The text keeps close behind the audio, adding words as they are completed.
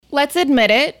Let's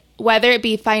admit it. Whether it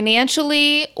be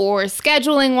financially or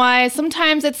scheduling wise,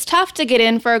 sometimes it's tough to get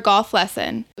in for a golf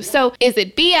lesson. So is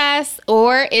it BS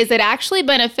or is it actually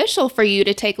beneficial for you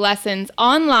to take lessons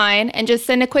online and just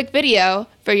send a quick video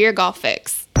for your golf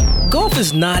fix? Golf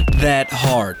is not that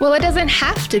hard. Well, it doesn't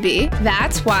have to be.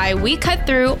 That's why we cut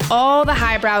through all the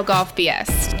highbrow golf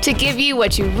BS to give you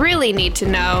what you really need to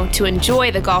know to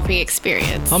enjoy the golfing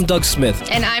experience. I'm Doug Smith.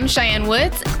 And I'm Cheyenne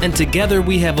Woods. And together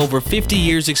we have over 50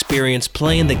 years experience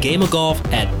playing the game of golf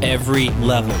at every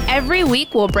level. Every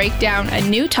week we'll break down a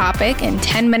new topic in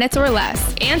 10 minutes or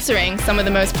less, answering some of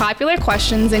the most popular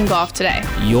questions in golf today.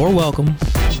 You're welcome.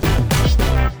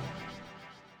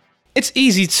 It's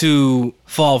easy to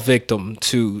fall victim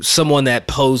to someone that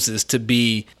poses to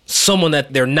be someone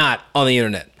that they're not on the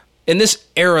internet. In this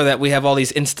era that we have all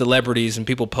these Insta-celebrities and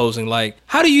people posing, like,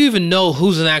 how do you even know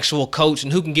who's an actual coach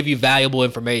and who can give you valuable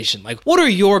information? Like, what are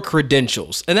your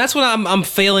credentials? And that's what I'm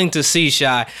failing to see,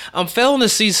 Shy. I'm failing to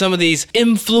see some of these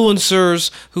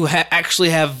influencers who actually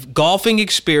have golfing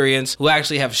experience, who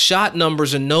actually have shot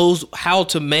numbers and knows how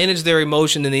to manage their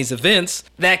emotion in these events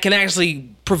that can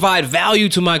actually provide value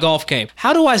to my golf game.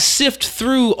 How do I sift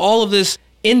through all of this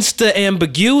Insta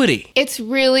ambiguity? It's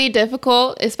really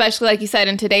difficult, especially like you said,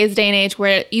 in today's day and age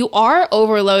where you are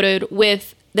overloaded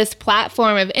with this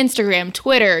platform of Instagram,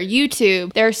 Twitter,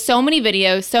 YouTube. There are so many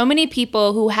videos, so many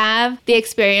people who have the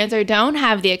experience or don't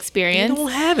have the experience. They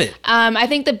don't have it. I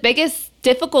think the biggest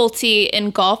difficulty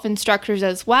in golf instructors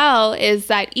as well is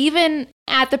that even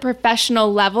at the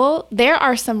professional level, there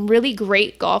are some really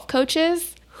great golf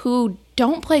coaches who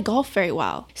don't play golf very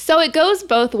well. So it goes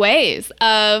both ways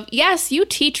of, yes, you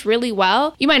teach really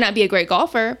well. You might not be a great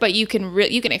golfer, but you can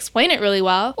explain it really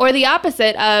well. Or the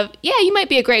opposite of, yeah, you might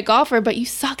be a great golfer, but you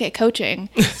suck at coaching.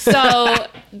 So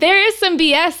there is some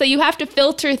BS that you have to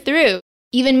filter through.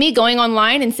 Even me going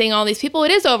online and seeing all these people,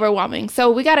 it is overwhelming. So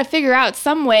we got to figure out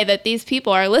some way that these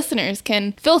people, our listeners,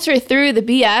 can filter through the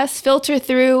BS, filter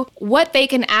through what they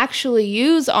can actually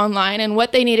use online and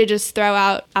what they need to just throw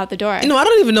out the door. I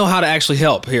don't even know how to actually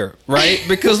help here, right?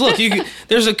 Because look,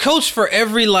 there's a coach for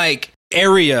every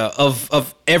area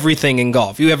of everything in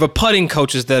golf. You have a putting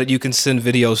coaches that you can send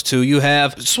videos to. You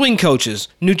have swing coaches,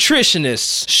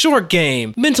 nutritionists, short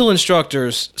game, mental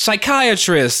instructors,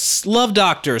 psychiatrists, love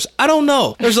doctors. I don't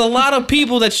know. There's a lot of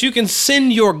people that you can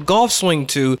send your golf swing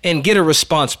to and get a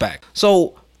response back.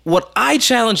 So what I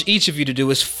challenge each of you to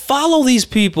do is follow these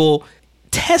people,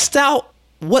 test out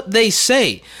what they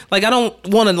say. Like, I don't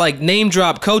want to name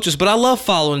drop coaches, but I love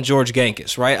following George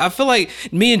Gankis, right? I feel like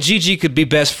me and Gigi could be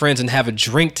best friends and have a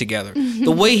drink together.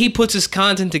 The way he puts his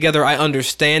content together, I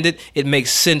understand it. It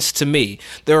makes sense to me.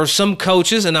 There are some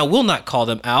coaches, and I will not call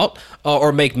them out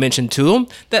or make mention to them,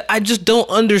 that I just don't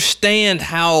understand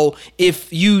how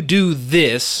if you do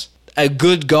this, a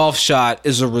good golf shot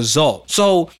is a result.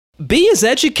 So be as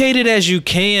educated as you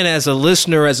can as a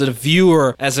listener, as a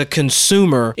viewer, as a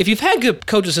consumer. If you've had good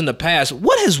coaches in the past,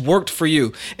 what has worked for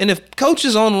you? And if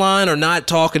coaches online are not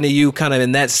talking to you kind of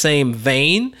in that same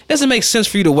vein, it doesn't make sense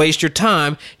for you to waste your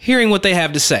time hearing what they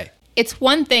have to say. It's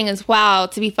one thing as well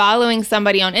to be following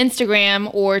somebody on Instagram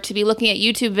or to be looking at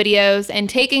YouTube videos and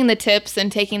taking the tips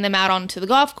and taking them out onto the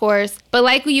golf course. But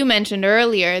like you mentioned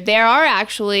earlier, there are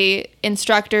actually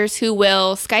instructors who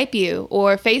will Skype you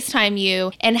or FaceTime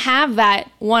you and have that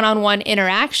one-on-one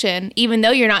interaction, even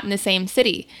though you're not in the same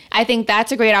city. I think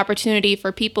that's a great opportunity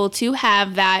for people to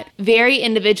have that very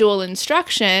individual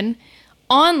instruction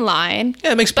online.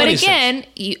 Yeah, it makes plenty of sense.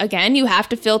 But again, you have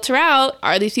to filter out,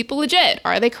 are these people legit?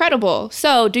 Are they credible?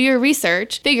 So do your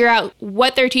research, figure out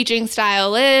what their teaching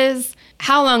style is,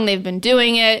 how long they've been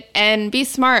doing it, and be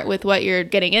smart with what you're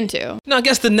getting into. Now, I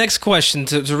guess the next question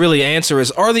to really answer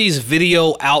is, are these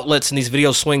video outlets and these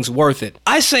video swings worth it?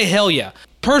 I say hell yeah.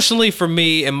 Personally, for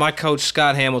me and my coach,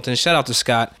 Scott Hamilton, shout out to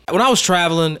Scott, when I was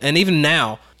traveling, and even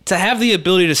now, to have the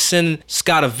ability to send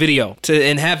Scott a video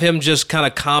and have him just kind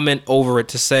of comment over it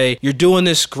to say, you're doing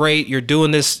this great, you're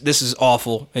doing this is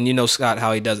awful. And you know Scott,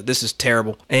 how he does it. This is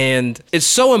terrible. And it's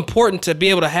so important to be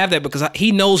able to have that because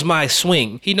he knows my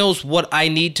swing. He knows what I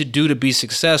need to do to be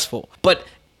successful. But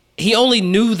he only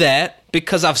knew that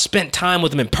because I've spent time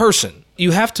with him in person.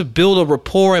 You have to build a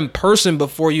rapport in person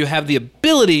before you have the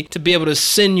ability to be able to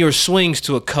send your swings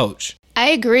to a coach. I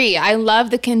agree. I love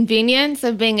the convenience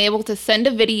of being able to send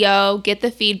a video, get the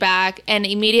feedback, and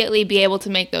immediately be able to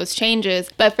make those changes.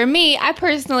 But for me, I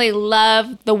personally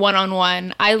love the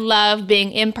one-on-one. I love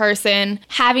being in person,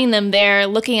 having them there,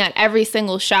 looking at every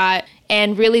single shot,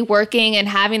 and really working and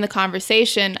having the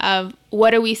conversation of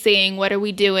what are we seeing? What are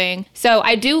we doing? So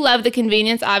I do love the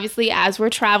convenience, obviously, as we're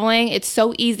traveling. It's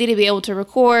so easy to be able to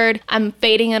record. I'm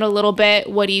fading it a little bit.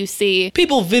 What do you see?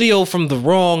 People video from the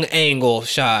wrong angle,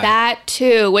 Shy. That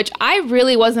too, which I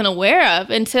really wasn't aware of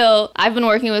until I've been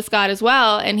working with Scott as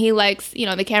well. And he likes,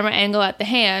 the camera angle at the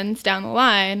hands down the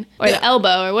line or the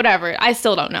elbow or whatever. I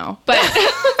still don't know, but...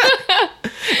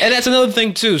 And that's another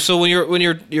thing too. So when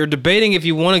you're debating if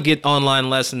you want to get online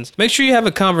lessons, make sure you have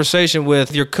a conversation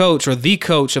with your coach or the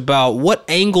coach about what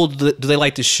angle do they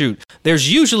like to shoot.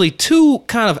 There's usually two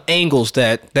kind of angles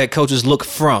that coaches look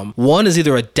from. One is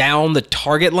either a down the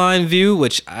target line view,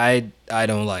 which I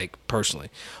don't like personally.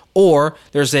 Or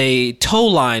there's a toe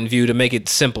line view to make it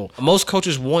simple. Most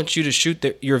coaches want you to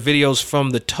shoot your videos from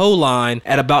the toe line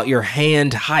at about your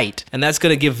hand height. And that's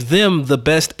going to give them the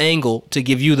best angle to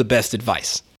give you the best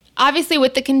advice. Obviously,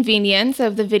 with the convenience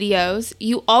of the videos,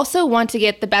 you also want to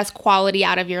get the best quality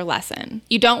out of your lesson.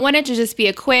 You don't want it to just be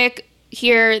a quick,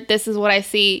 here, this is what I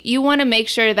see. You want to make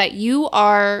sure that you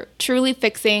are truly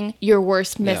fixing your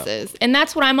worst misses. Yeah. And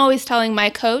that's what I'm always telling my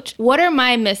coach. What are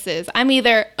my misses? I'm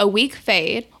either a weak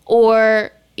fade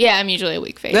or... Yeah, I'm usually a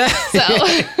weak fade. So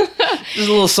just a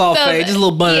little soft fade, just a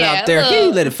little bun out there.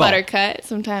 You let it fall. Buttercut,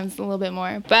 sometimes a little bit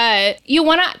more. But you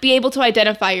want to be able to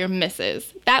identify your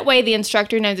misses. That way the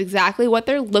instructor knows exactly what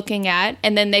they're looking at,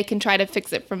 and then they can try to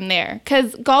fix it from there.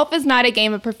 Because golf is not a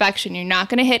game of perfection. You're not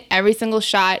going to hit every single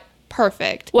shot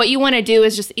perfect. What you want to do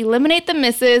is just eliminate the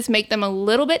misses, make them a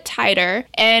little bit tighter,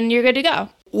 and you're good to go.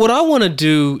 What I want to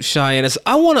do, Cheyenne, is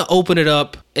I want to open it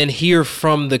up and hear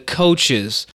from the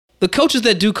coaches. The coaches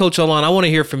that do coach online, I want to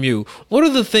hear from you. What are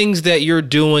the things that you're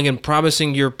doing and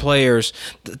promising your players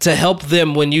to help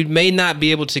them when you may not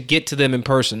be able to get to them in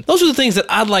person? Those are the things that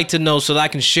I'd like to know so that I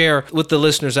can share with the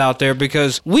listeners out there,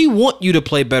 because we want you to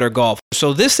play better golf.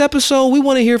 So this episode, we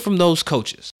want to hear from those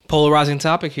coaches. Polarizing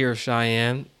topic here,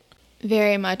 Cheyenne.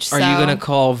 Very much so. Are you going to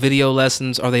call video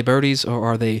lessons, are they birdies or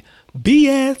are they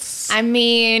BS? I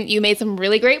mean, you made some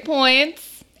really great points.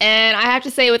 And I have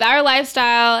to say, with our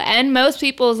lifestyle and most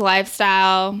people's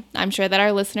lifestyle, I'm sure that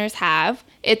our listeners have,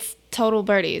 it's total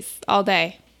birdies all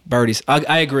day. Birdies.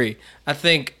 I agree. I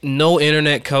think no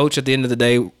internet coach at the end of the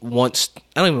day wants...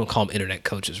 I don't even want to call them internet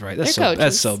coaches, right? That's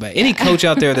so bad. Yeah. Any coach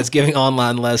out there that's giving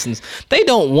online lessons, they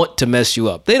don't want to mess you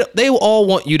up. They all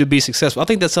want you to be successful. I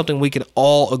think that's something we can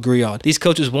all agree on. These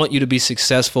coaches want you to be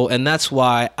successful, and that's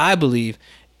why I believe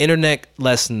internet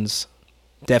lessons,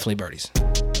 definitely birdies.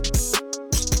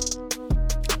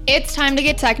 It's time to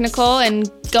get technical,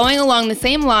 and going along the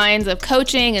same lines of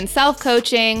coaching and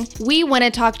self-coaching, we want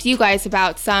to talk to you guys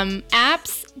about some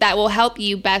apps that will help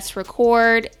you best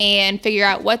record and figure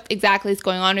out what exactly is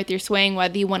going on with your swing,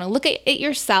 whether you want to look at it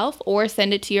yourself or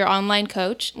send it to your online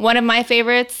coach. One of my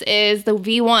favorites is the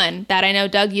V1 that I know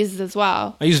Doug uses as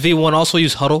well. I use V1, also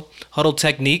use Huddle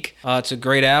Technique. It's a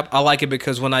great app. I like it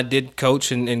because when I did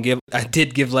coach and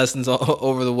give lessons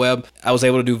over the web, I was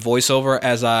able to do voiceover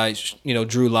as I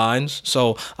drew lines.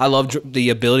 So I love the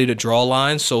ability to draw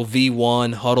lines. So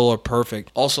V1, Huddle are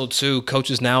perfect. Also too,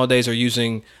 coaches nowadays are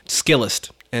using Skillest.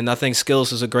 And I think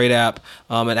Skillest is a great app.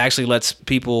 It actually lets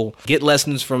people get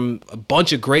lessons from a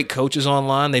bunch of great coaches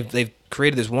online. They've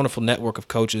created this wonderful network of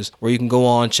coaches where you can go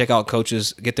on, check out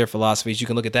coaches, get their philosophies. You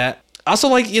can look at that. I also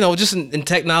like, just in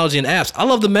technology and apps, I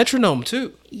love the metronome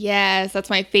too. Yes,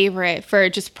 that's my favorite for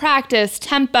just practice,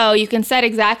 tempo. You can set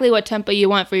exactly what tempo you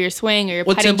want for your swing or your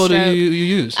putting stroke. What tempo do you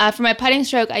use? For my putting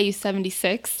stroke, I use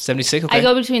 76. 76, okay. I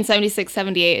go between 76,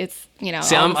 78. It's,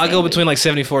 See, I go between like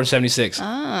 74 and 76. So,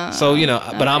 but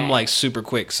okay. I'm like super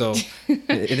quick. So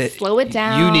slow it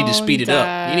down. You need to speed it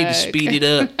up. You need to speed it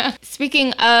up.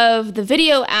 Speaking of the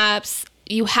video apps,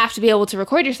 you have to be able to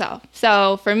record yourself.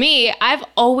 So for me, I've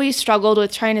always struggled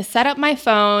with trying to set up my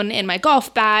phone in my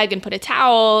golf bag and put a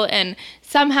towel, and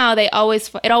somehow it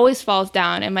always falls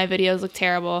down and my videos look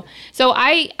terrible. So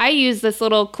I use this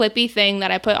little clippy thing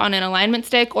that I put on an alignment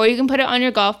stick, or you can put it on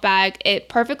your golf bag. It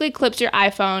perfectly clips your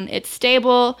iPhone. It's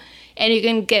stable, and you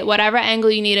can get whatever angle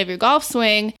you need of your golf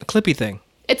swing. A clippy thing.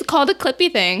 It's called a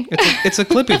clippy thing. It's a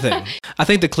clippy thing. I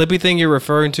think the clippy thing you're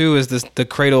referring to is the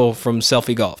cradle from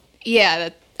Selfie Golf. Yeah,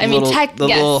 the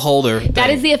little holder thing. That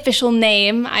is the official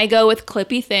name. I go with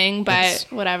clippy thing, but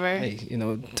whatever. Hey,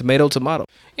 tomato.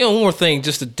 One more thing,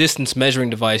 just a distance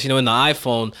measuring device. In the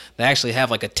iPhone, they actually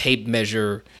have like a tape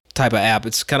measure type of app.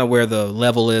 It's kind of where the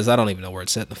level is. I don't even know where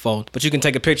it's set in the phone. But you can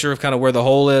take a picture of kind of where the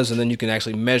hole is, and then you can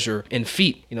actually measure in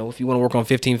feet. If you want to work on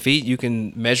 15 feet, you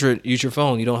can measure it, use your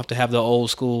phone. You don't have to have the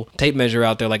old school tape measure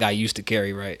out there like I used to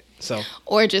carry, right? So,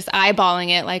 or just eyeballing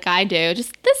it like I do.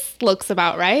 Just, this looks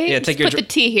about right. Yeah, just put the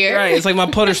tee here. Right. It's like my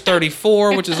putter's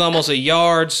 34, which is almost a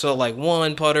yard. So like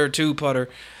 1 putter, 2 putter.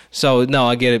 So, no,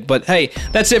 I get it. But, hey,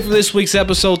 that's it for this week's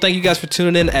episode. Thank you guys for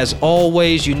tuning in. As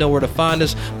always, you know where to find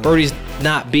us. Birdies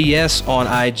Not BS on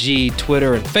IG,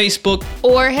 Twitter, and Facebook.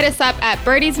 Or hit us up at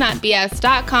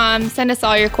birdiesnotbs.com. Send us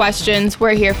all your questions.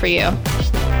 We're here for you.